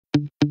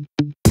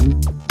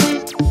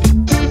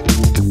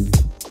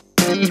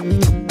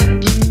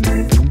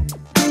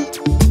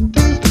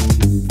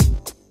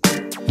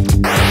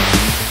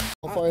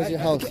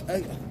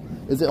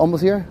Is it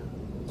almost here?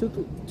 Two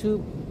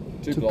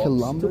blocks.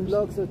 Kilometers? 2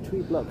 blocks or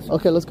 3 blocks.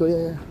 Okay, let's go.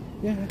 Yeah.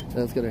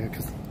 Let's get it here.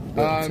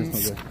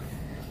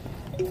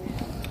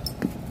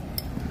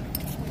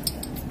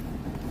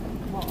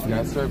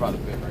 Yeah, sorry about the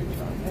bit right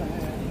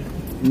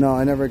now. No,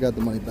 I never got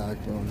the money back,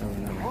 bro. Never.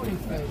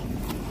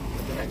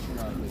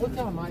 What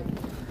time, mate?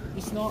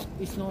 It's not.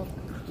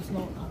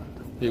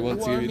 He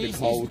wants to give you the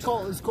cold.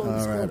 It's cold. All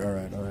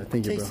right.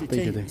 Thank you, bro.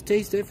 Thank you. It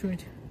tastes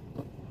different.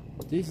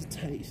 This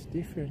tastes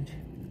different.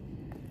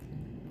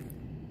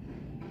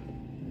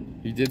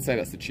 You did say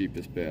that's the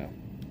cheapest beer.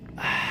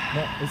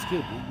 No, it's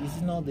good. This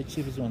is not the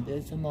cheapest one.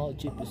 That's not the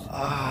cheapest.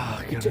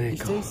 Ah, qué rico. It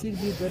tastes a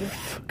bit better.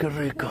 Qué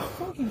rico.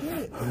 Fucking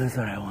good. Oh, that's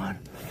what I want.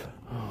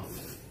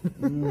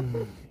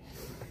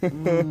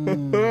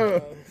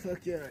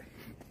 Fuck yeah.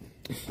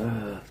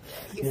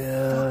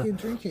 Yeah. Fucking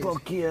drink it.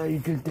 Fuck yeah, you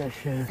drink that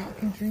shit.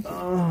 Fucking drink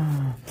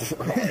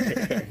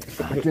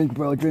it. Drink,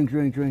 bro. Drink.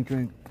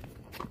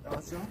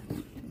 Awesome.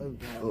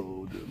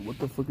 Oh, dude, what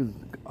the fuck is?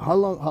 How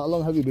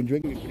long have you been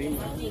drinking?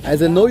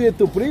 As a novia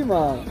tu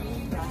prima.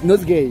 No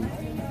es gay. No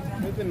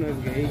es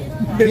gay.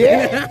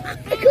 Yeah.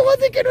 ¿Cómo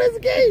sé que no es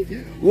gay?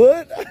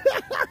 What?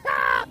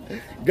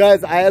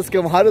 Guys, I asked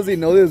him, how does he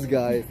know this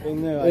guy?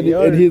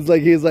 And he's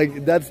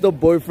like, that's the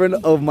boyfriend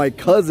of my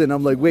cousin.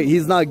 I'm like, wait,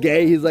 he's not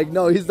gay? He's like,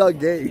 no, he's not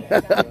gay.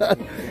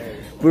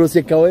 Pero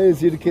se acaba de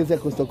decir que se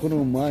acostó con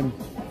un man.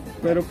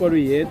 Pero por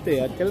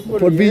billete, aquel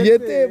por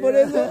billete, por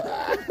eso.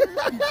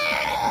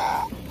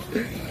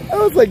 I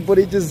was like, but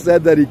he just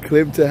said that he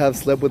claimed to have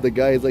slept with the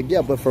guy. He's like,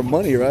 yeah, but for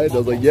money, right? I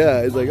was like,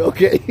 yeah. He's like,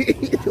 okay.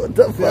 What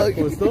the fuck? Se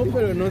acostó,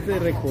 pero no se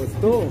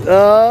recostó.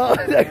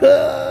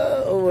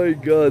 Oh my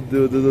god,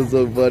 dude, this is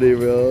so funny,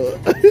 bro.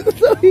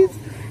 So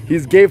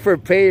he's gay for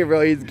pay,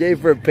 bro. He's gay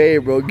for pay,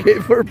 bro. Gay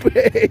for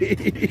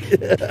pay.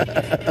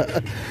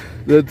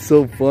 That's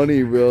so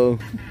funny, bro.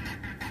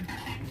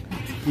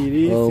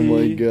 Oh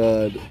my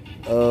god.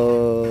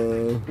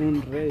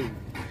 Un rey.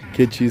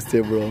 Qué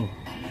chiste, bro.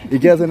 ¿Y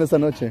qué hacen esta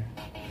noche?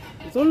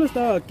 Solo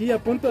estaba aquí a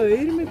punto de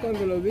irme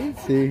cuando lo vi.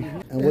 See?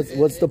 And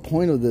what's the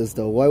point of this,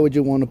 though? Why would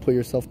you want to put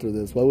yourself through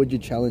this? Why would you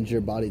challenge your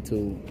body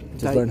to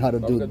just learn how to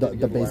do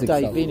the basic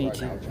stuff?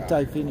 Divinity.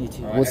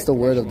 What's the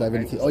word of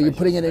divinity? Oh, you're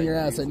putting it in your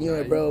ass. I knew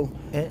it, bro.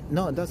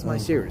 No, that's my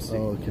serious.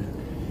 Oh, okay.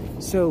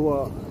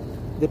 So,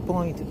 the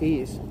point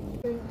is...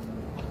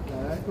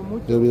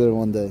 You'll be there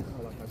one day.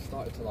 Like, I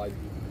started to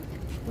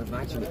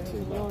imagine it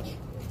too much.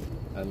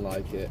 And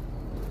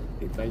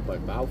it made my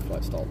mouth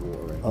start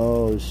watering.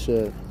 Oh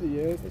shit.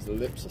 His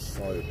lips are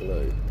so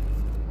blue.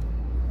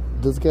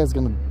 This guy's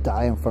gonna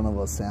die in front of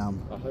us,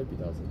 Sam. I hope he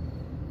doesn't.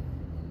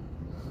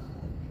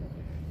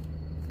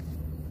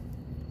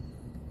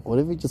 What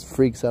if he just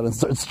freaks out and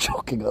starts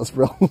choking us,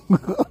 bro?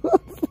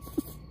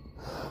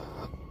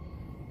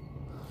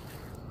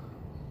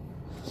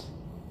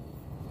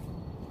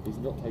 He's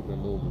not taking a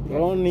normal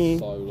Ronnie.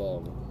 for so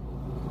long.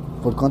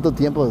 ¿Por cuánto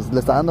tiempo? Le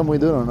está dando muy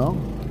duro, ¿no?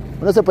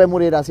 Uno se puede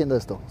morir haciendo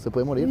esto. ¿Se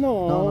puede morir?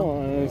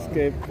 No, es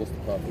que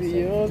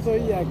yo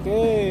soy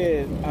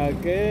aquel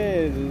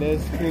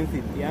es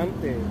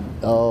principiante.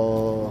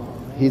 Oh,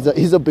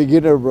 he's a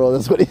beginner, bro.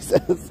 That's what he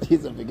says.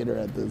 He's a beginner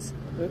at this.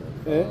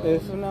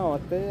 Es una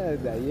botella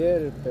de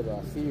ayer,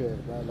 pero así,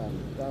 ¿verdad? La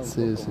mitad,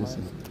 Sí.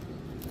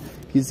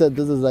 He said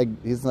this is like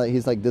he's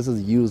like this is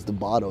used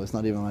bottle. It's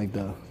not even like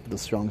the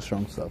strong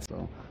stuff.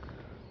 So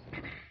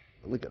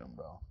look at him,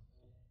 bro.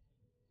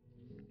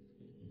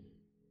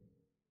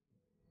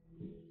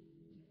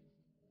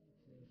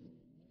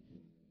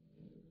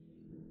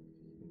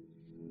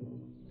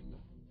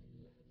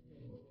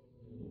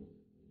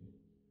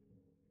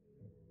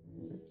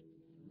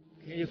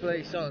 Can you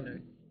play a song?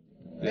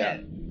 Yeah.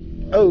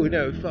 Oh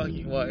no,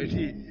 fucking what?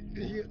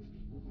 You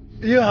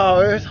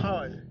hard, it's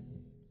hard.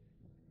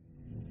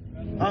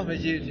 I'm a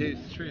YouTube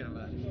streamer,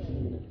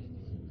 man.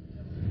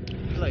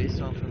 Play a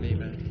song for me,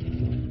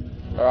 man.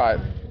 Alright.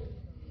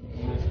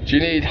 Do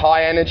you need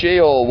high energy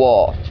or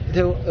what?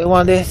 The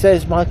one that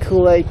says my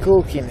Kool-Aid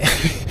cooking.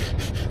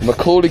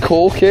 Macaulay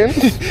Culkin?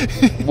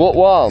 What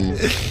one?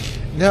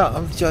 No,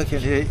 I'm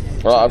joking, dude.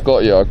 Right, I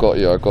got you.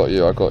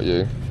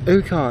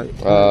 Okay.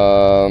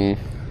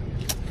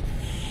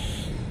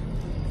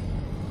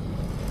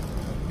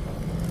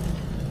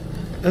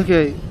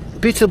 Okay,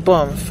 Peter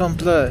Bomb from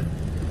Blur,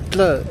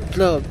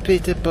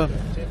 Peter Bomb.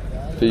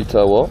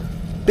 Peter what?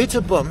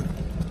 Peter Bomb.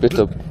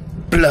 Bitter.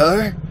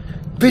 Blur?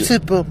 Peter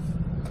Bomb.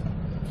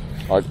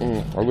 I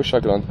wish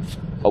I could.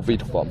 I'll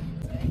beat bomb.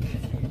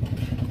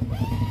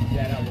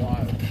 Yeah, that's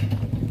wild.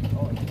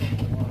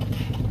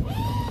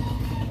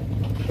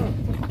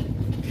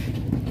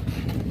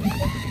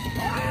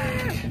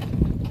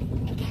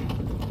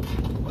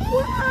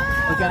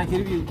 We're gonna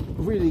give you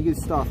really good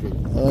stuff here.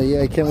 Oh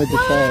yeah, I can't wait to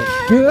try it.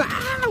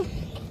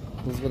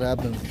 This is what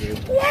happens, dude.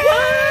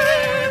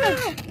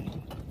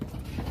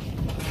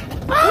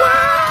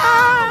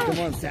 Come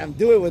on, Sam,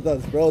 do it with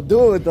us, bro.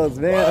 Do it with us,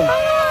 man.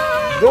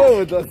 Do it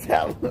with us,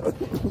 Sam.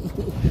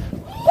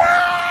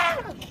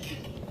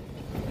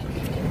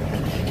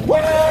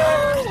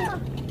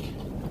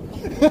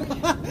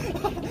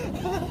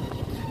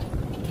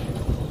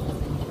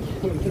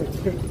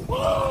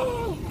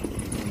 No.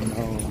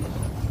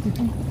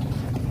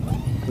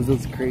 This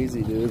is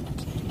crazy, dude.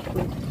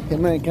 Hey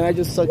man, can I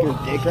just suck your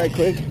dick right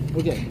quick?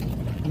 Okay.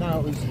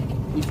 Now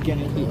he's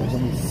getting here.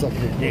 Let me suck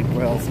your dick,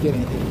 bro. He's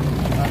getting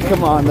here.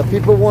 Come on, the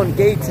people want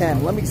gay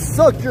 10. Let me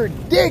suck your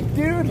dick,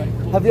 dude.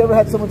 Have you ever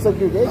had someone suck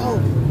your dick? Oh.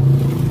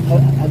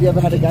 Have you ever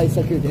had a guy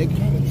suck your dick?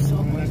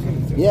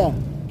 Yeah.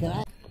 Can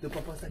I?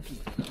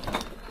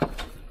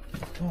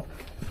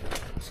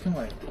 Come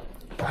on.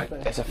 Bro,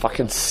 there's a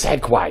fucking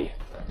Segway.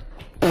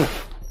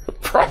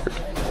 Bro.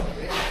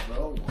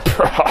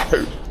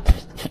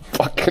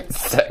 Fucking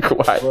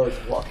Segway. Bro, it's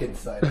walk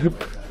inside.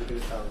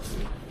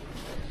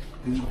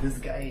 This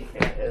guy,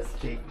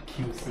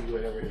 SJQC,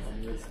 whatever it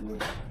is,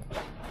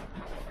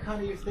 How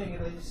do you think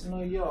it is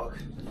New York?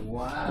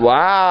 Wow.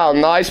 Wow,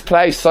 nice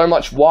place. So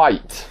much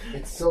white.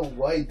 It's so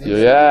white.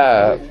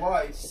 Yeah.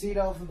 White, sit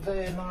over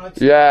there,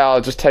 nice. Yeah,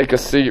 I'll just take a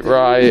seat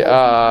right.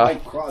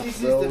 This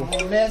is the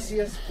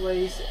messiest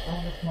place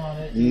on the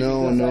planet.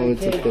 No,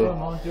 it's okay. From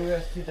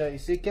Honduras today.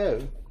 So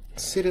go.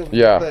 Sit over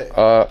there.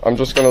 Yeah, I'm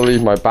just gonna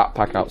leave my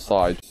backpack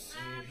outside.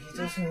 He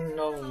doesn't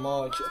know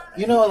much.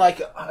 You know, like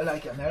an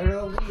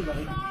elderly, like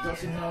he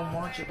doesn't know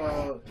much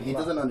about. He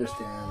doesn't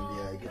understand.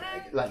 Yeah, I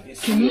get like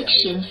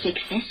Connection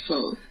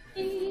successful.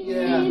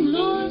 Yeah.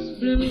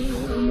 Blue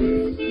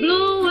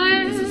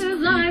as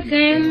I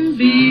can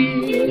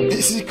be.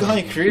 This is kind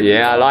of creepy.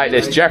 Yeah, I like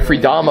this. Jeffrey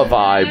Dahmer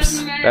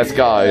vibes. Let's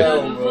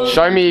go.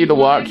 Show me the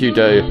work you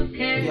do.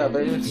 Yeah,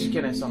 but it's just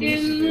getting something to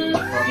do.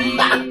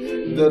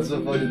 That's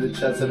so funny. The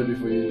chat said it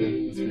before you did.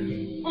 It's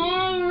crazy.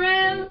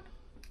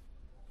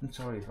 I'm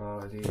sorry,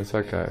 bro. It's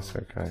okay, it's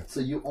okay. So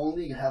you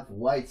only have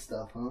white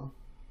stuff, huh?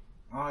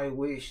 I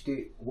wish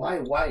the. Why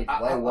white?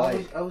 Why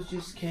white? I was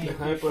just came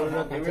from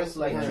Honduras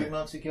like 3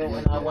 months ago,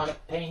 and I want to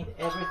paint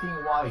everything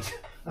white.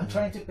 I'm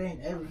trying to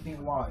paint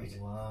everything white.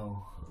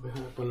 Wow.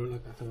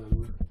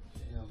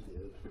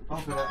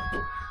 Okay.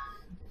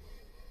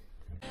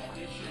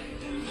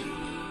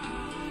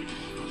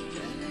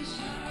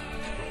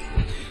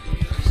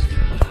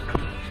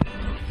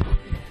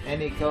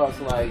 And it costs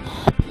like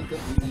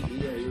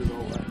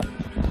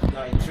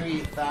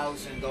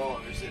 $3,000 a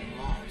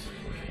month.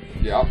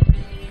 Yep.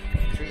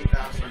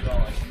 $3,000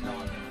 a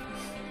month.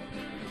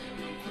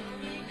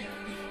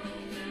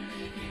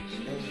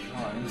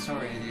 I'm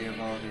sorry to hear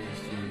about this,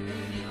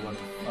 dude. What the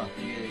fuck?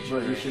 Yeah, Bro,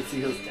 you should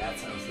see his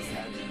dad's house. His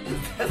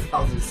dad's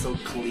house is so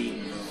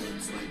clean, bro.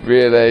 It's like,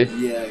 Really?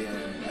 yeah.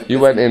 You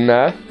went in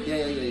there?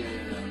 Yeah.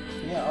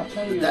 Yeah, I'll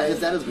show you. His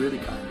dad is really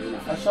kind. Really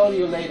I'll show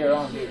you later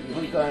on, dude.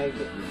 Where you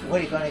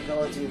gonna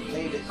go to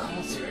play the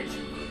concert?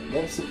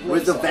 There's a place.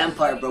 Where's the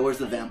vampire, bro? Where's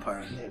the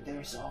vampire?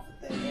 There's over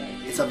there.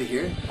 It's over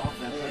here?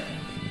 Over there.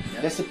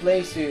 There's a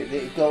place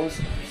that goes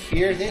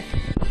here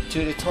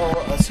to the tall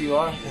as you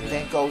are, and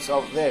then goes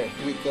over there.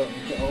 We go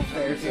over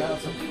there to have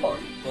some park.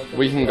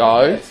 We can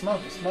go.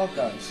 Smoke,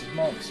 guys.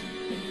 Smokes.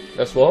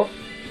 That's what?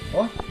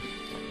 What?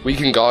 We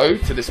can go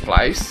to this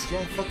place.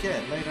 Yeah, fuck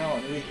it. Later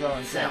on, we go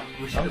and Sam,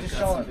 we should I'm have just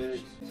got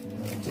showing.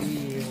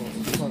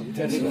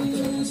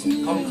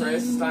 Come,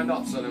 Chris, stand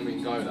up so then we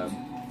can go then.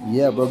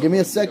 Yeah, bro. Give me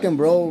a second,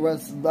 bro. You're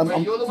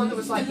the one that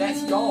was like,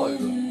 let's go.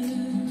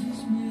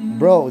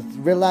 Bro,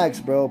 relax,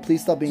 bro.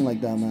 Please stop being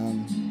like that,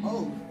 man.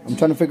 Oh. I'm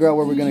trying to figure out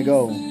where we're gonna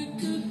go.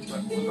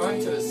 We're going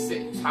to the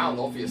city, town,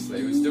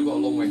 obviously. We've still got a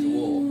long way to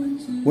walk.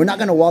 We're not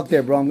gonna walk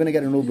there, bro. I'm gonna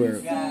get an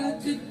Uber.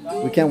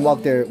 We can't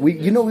walk there. We've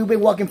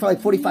been walking for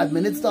like 45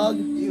 minutes, dog.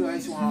 You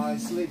guys want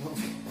to sleep?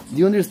 Do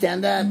you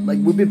understand that? Like,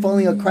 we've been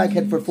following a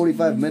crackhead for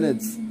 45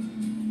 minutes.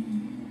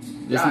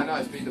 Yeah, I know.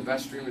 It's been the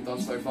best stream we've done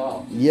so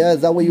far. Yeah,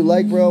 is that what you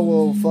like, bro?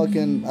 Well,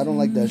 fucking, I don't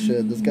like that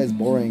shit. This guy's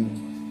boring.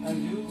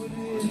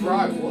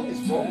 Bro, what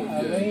is wrong with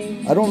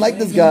you? I don't like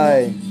this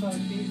guy.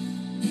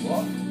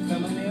 What?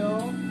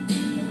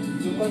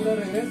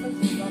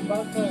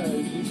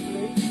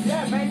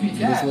 Yeah, maybe,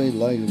 yeah. That's what he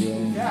likes, bro.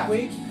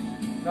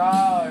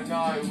 Yeah.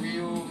 No,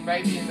 we'll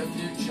maybe in the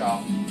future.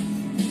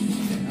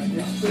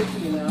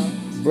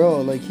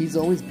 Bro, like, he's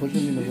always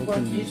pushing me to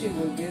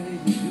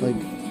fucking... Like,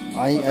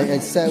 I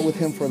sat with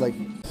him for like...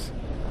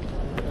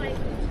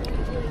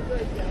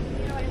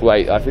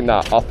 Wait, I think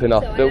that up and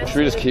up. Should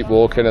we just keep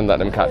walking and let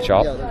them catch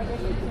up?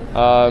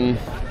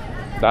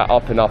 That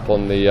up and up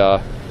on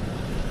the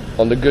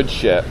good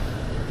shit. I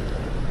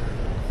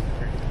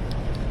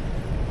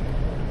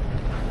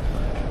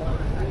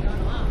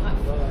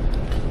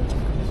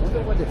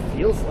wonder what it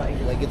feels like.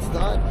 Like, it's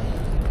not...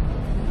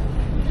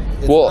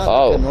 It's What?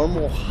 not like a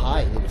normal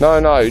high. No.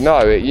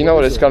 You know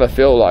what it's gonna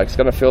feel like? It's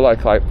gonna feel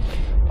like a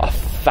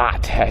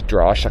fat head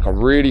rush, like a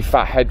really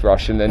fat head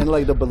rush, and then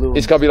like the balloons.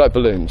 It's gonna be like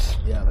balloons.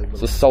 Yeah, like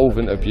balloons. It's a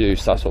solvent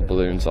abuse. That's what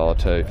balloons are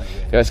too.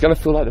 Yeah, it's gonna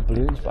feel like the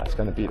balloons, but it's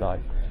gonna be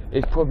like,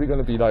 it's probably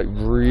gonna be like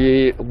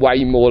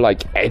way more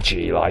like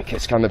edgy. Like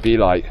it's gonna be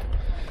like,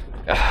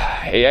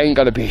 it ain't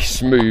gonna be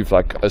smooth,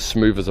 like as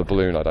smooth as a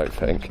balloon. I don't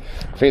think.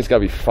 I think it's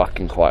gonna be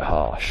fucking quite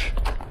harsh.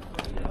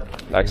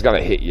 Like it's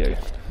gonna hit you.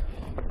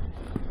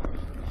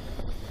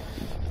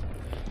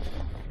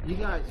 You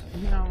guys,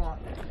 you know what?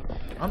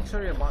 I'm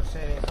sorry about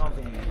saying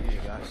something to you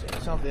guys.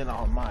 Something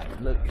on mine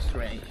look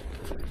strange.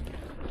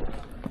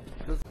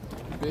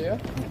 Beer?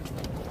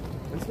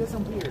 Let's get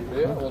some beer.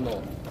 Beer or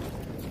not?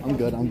 I'm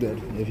good. I'm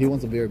good. If he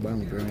wants a beer, buy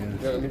him a beer.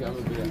 Yeah, let me have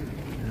a beer.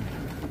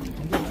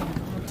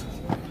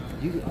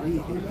 You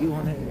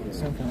want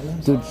some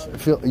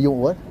condoms? Dude, you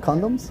what?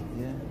 Condoms?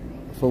 Yeah.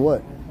 For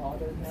what?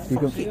 You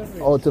can,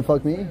 to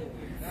fuck me?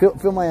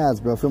 Feel my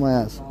ass, bro. Feel my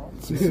ass.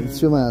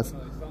 Feel my ass.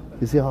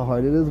 You see how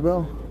hard it is,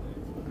 bro?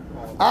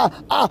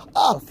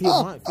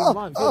 Feel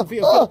mine.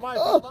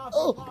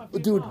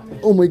 Dude,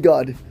 oh my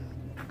god.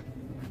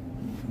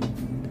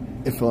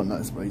 It felt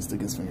nice, bro. He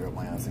stuck his finger up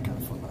my ass. It kind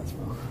of felt nice,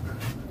 bro.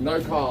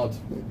 No card.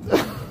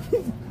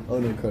 Oh,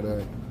 no card,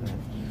 alright.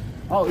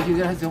 Oh, you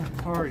guys don't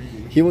party.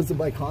 He wants to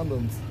buy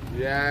condoms.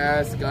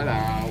 Yes, got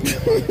out.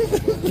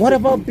 What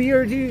about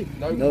beer, dude?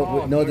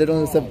 No, they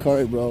don't accept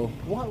card, bro.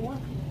 What?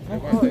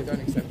 They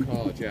don't accept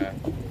cards, yeah.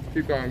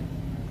 Keep going.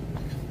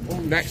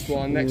 Next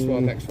one.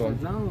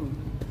 No.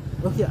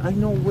 Okay, I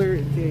know where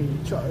they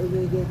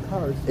get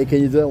cars. Hey,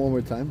 can you do that one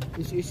more time?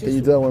 Can you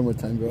do that one more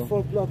time, bro?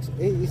 4 blocks.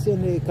 It's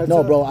in the car.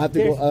 No, bro, I have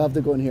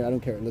to go in here. I don't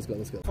care. Let's go.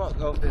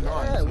 Fuck off the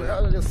noise. Yeah, we're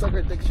all gonna suck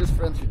our dicks just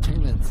for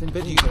entertainment.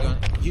 But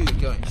you're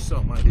going to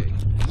suck my dick.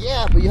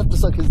 Yeah, but you have to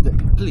suck his dick.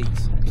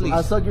 Please.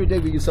 I'll suck your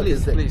dick, but you suck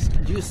his dick. Please.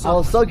 You suck.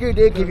 I'll suck your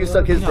dick if you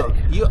suck his dick.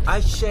 I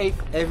shave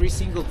every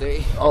single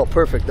day. Oh,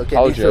 perfect. Okay.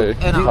 I'll me too.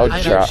 shave. And Do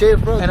you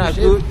shave, bro? And I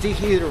Do you put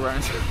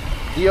deodorant.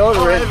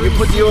 deodorant. You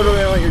put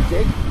deodorant on your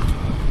dick?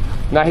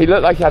 Now he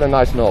looked like he had a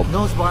nice knob.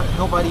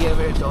 Nobody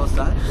ever does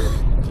that.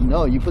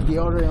 No, you put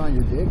deodorant on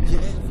your dick. Yeah,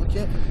 fuck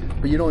yeah.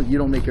 But you don't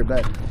make your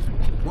bed.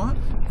 What?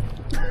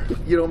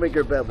 You don't make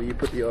your bed, but you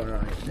put deodorant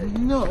on your dick.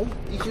 No,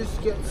 it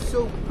just gets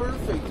so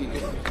perfect.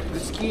 The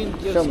skin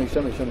just... Show me.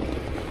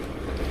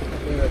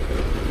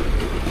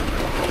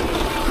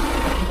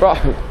 Bro.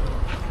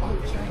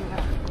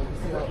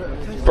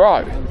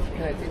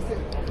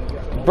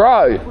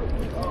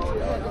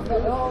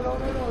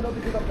 No,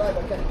 because I'm bad. I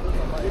can't.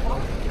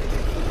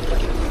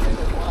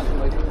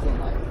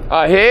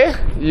 Here?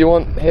 You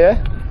want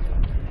here?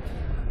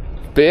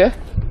 Beer?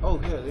 Oh,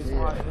 yeah, this is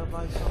why.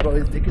 Bro,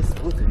 his dick is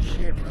smooth as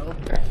shit, bro.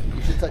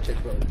 You should touch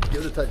it, bro.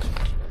 Give it a touch.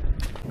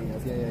 Yeah.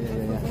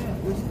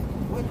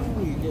 Why don't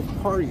we get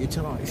party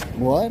tonight?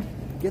 What?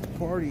 Get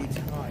party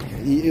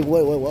tonight.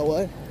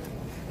 What?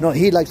 No,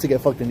 he likes to get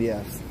fucked in the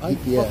ass.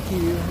 Fuck you.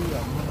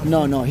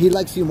 No, he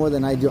likes you more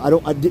than I do.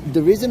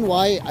 The reason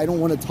why I don't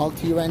want to talk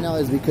to you right now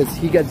is because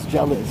he gets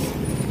jealous.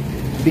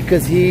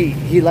 Because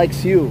he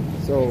likes you.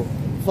 So,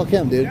 fuck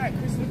him, dude. Yeah,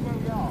 Chris, look where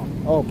we are.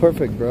 Oh,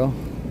 perfect, bro.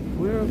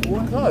 We're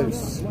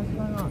close. What's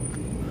going on?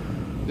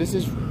 This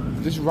is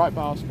right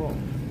by our spot.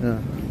 Yeah.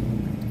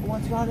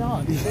 What's going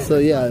on? So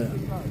yeah,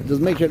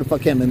 just make sure to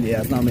fuck him in the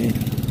ass, not me.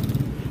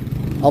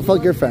 I'll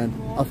fuck your friend.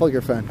 Más.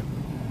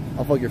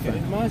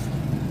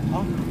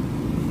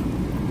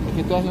 Es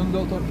que tú haces un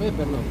Dr.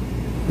 Pepper, no?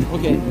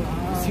 Okay,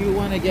 so you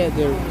want to get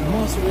the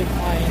most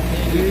refined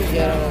thing you can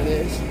get out of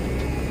this.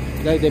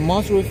 Like the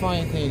most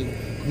refined thing.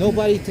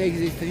 Nobody takes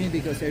this thing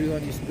because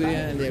everyone just put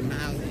it in their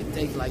mouth. It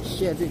tastes like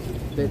shit.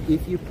 But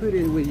if you put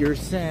it with your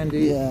sand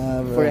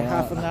for a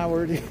half an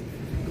hour,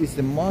 it's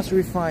the most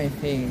refined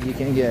thing you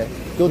can get.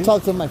 Go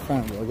talk to my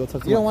friend, bro. Go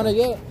talk to You don't want to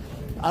get?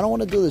 I don't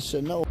want to do this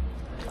shit, no.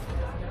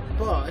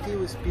 But it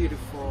was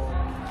beautiful.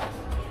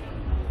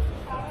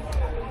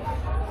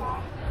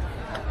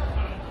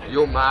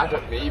 You're mad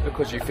at me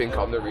because you think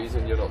I'm the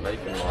reason you're not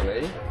making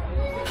money?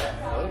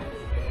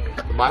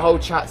 My whole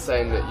chat's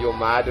saying that you're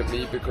mad at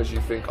me because you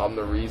think I'm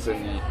the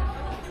reason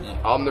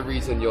I'm the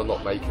reason you're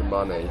not making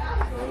money.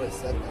 I never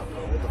said that,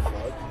 bro. What the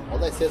fuck?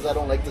 All I say is I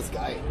don't like this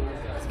guy.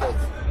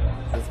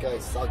 This guy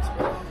sucks,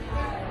 bro.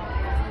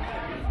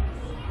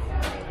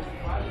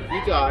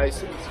 You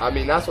guys, I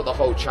mean that's what the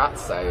whole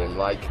chat's saying.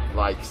 Like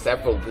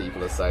several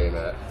people are saying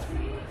it. I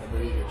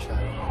believe your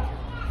chat.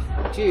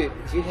 Dude,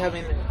 you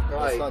haven't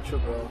That's not true,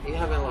 bro. You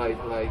haven't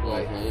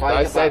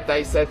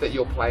They said that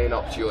you're playing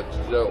up to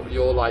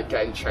you're like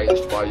getting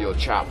changed by your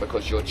chat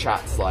because your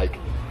chat's like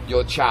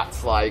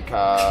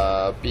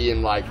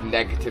being like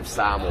negative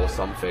Sam or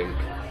something.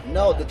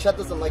 No, the chat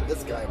doesn't like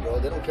this guy, bro.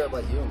 They don't care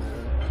about you, man.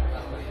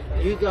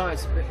 You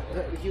guys,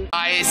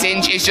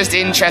 It's just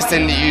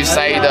interesting that you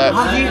say that.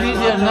 How do you do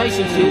the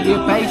donation to your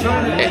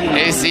Patreon?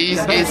 It's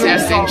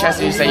just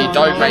interesting you say you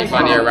don't make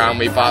money around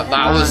me, but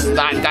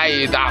that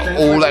day that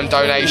all them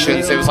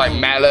donations, it was like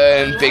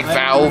Melon, Big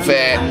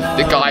Velvet,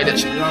 the guy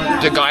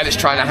that's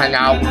trying to hang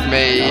out with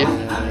me,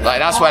 like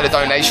that's where the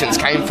donations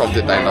came from,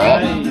 did they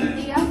not?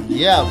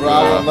 Yeah,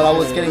 bro, but I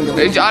was getting the...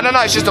 I don't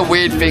know, it's just a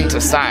weird thing to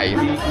say,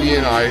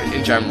 you know,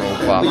 in general,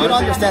 but... you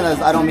don't understand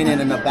this, I don't mean it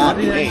in a bad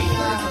way.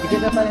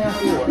 But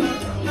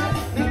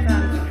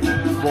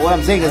what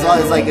I'm saying is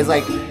I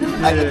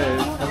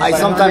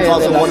sometimes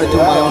also want to do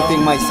my own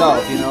thing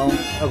myself, you know?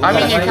 I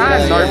mean, you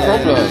can, no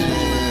problem.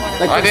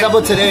 Like, for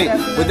example, today,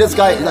 with this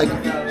guy, like,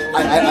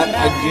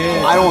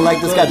 I don't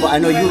like this guy, but I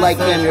know you like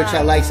him, your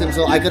chat likes him,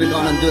 so I could have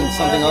gone and done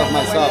something else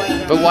myself.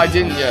 But why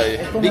didn't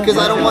you? Because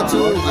I don't want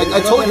to. I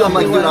told you, I'm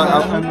like, dude,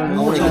 I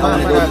want to come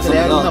and do something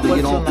else, but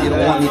you don't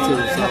want me to.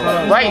 So.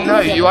 Wait,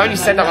 no, you only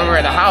said that when we were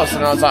at the house,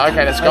 and I was like,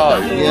 okay, let's go.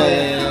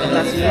 Yeah.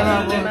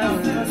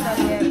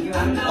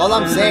 All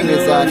I'm saying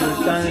is that.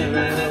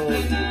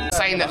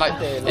 Saying that, like,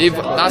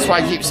 that's why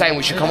I keep saying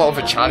we should come up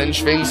with a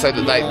challenge thing so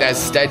that like there's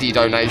steady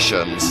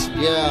donations.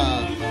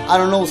 Yeah. I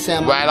don't know,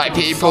 Sam. Where like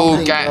people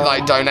get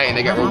like donate and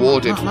they get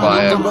rewarded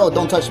by it. Bro,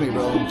 don't touch me,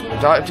 bro.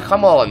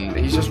 Come on,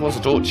 he just wants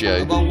to talk to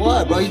you. About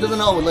what, bro? He doesn't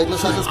know. Like,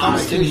 let's have this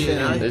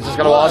conversation. He's just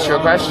gonna ask you a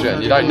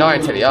question. You don't know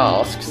until he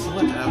asks.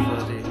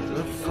 Whatever, dude.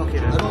 Fuck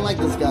it. I don't like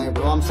this guy,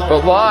 bro. I'm sorry.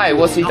 But why?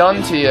 What's he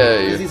done to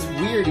you? He's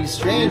weird. He's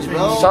strange,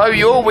 bro. So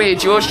you're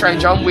weird. You're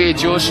strange. I'm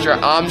weird.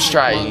 I'm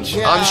strange.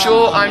 Yeah. I'm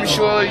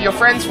sure your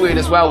friend's weird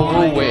as well. We're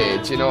all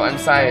weird. You know what I'm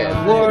saying?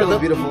 Look at those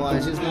beautiful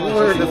eyes.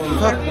 Where the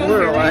fuck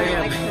were I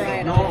am?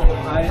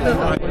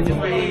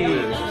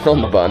 On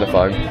my burner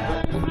phone.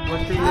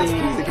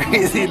 That's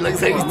crazy. It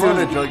looks like he's doing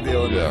a drug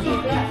deal. Yeah.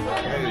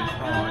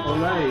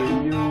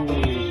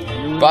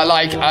 But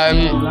like,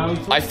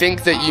 I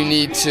think that you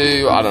need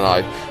to. I don't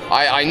know.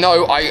 I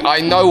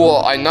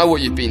know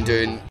what you've been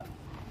doing.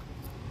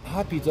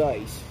 Happy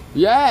days.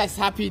 Yes,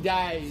 happy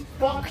days.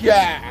 Fuck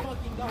yeah.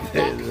 Fuck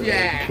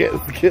yeah.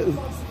 Kiss.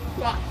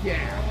 Fuck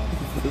yeah.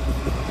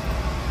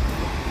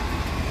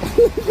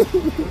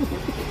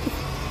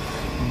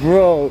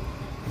 Bro,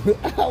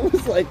 I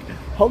was like,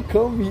 how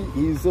come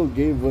he's so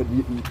gay, but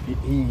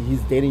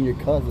he's dating your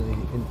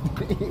cousin? And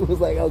he was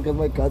like, oh, because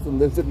my cousin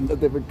lives in a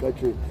different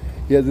country.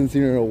 He hasn't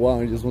seen her in a while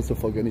and he just wants to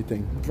fuck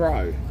anything.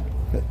 Bro.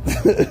 What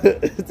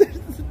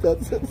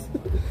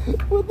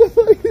the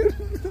fuck?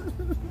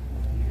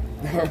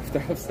 They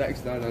have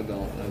sex.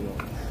 No.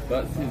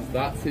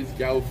 That's his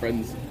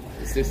girlfriend's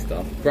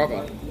sister,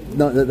 brother.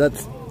 No,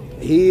 that's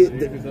his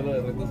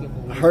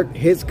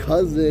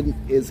cousin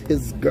is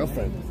his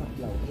girlfriend,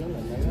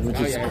 which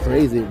is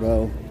crazy,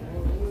 bro.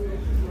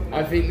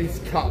 I think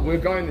we're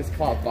going this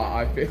club, but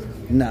I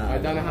don't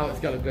know how it's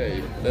gonna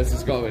be. Let's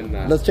just go in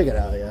there. Let's check it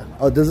out, yeah.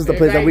 Oh, this is the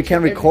place that we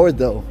can't record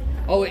though.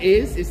 Oh, it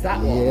is? Is that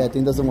one? Yeah, I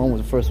think that's the one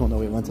with the first one that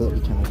we went to that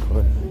we can't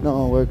record.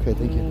 No, we're okay,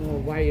 thank you. Oh,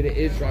 wait, it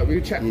is right.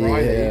 We'll check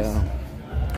Fridays. Yeah.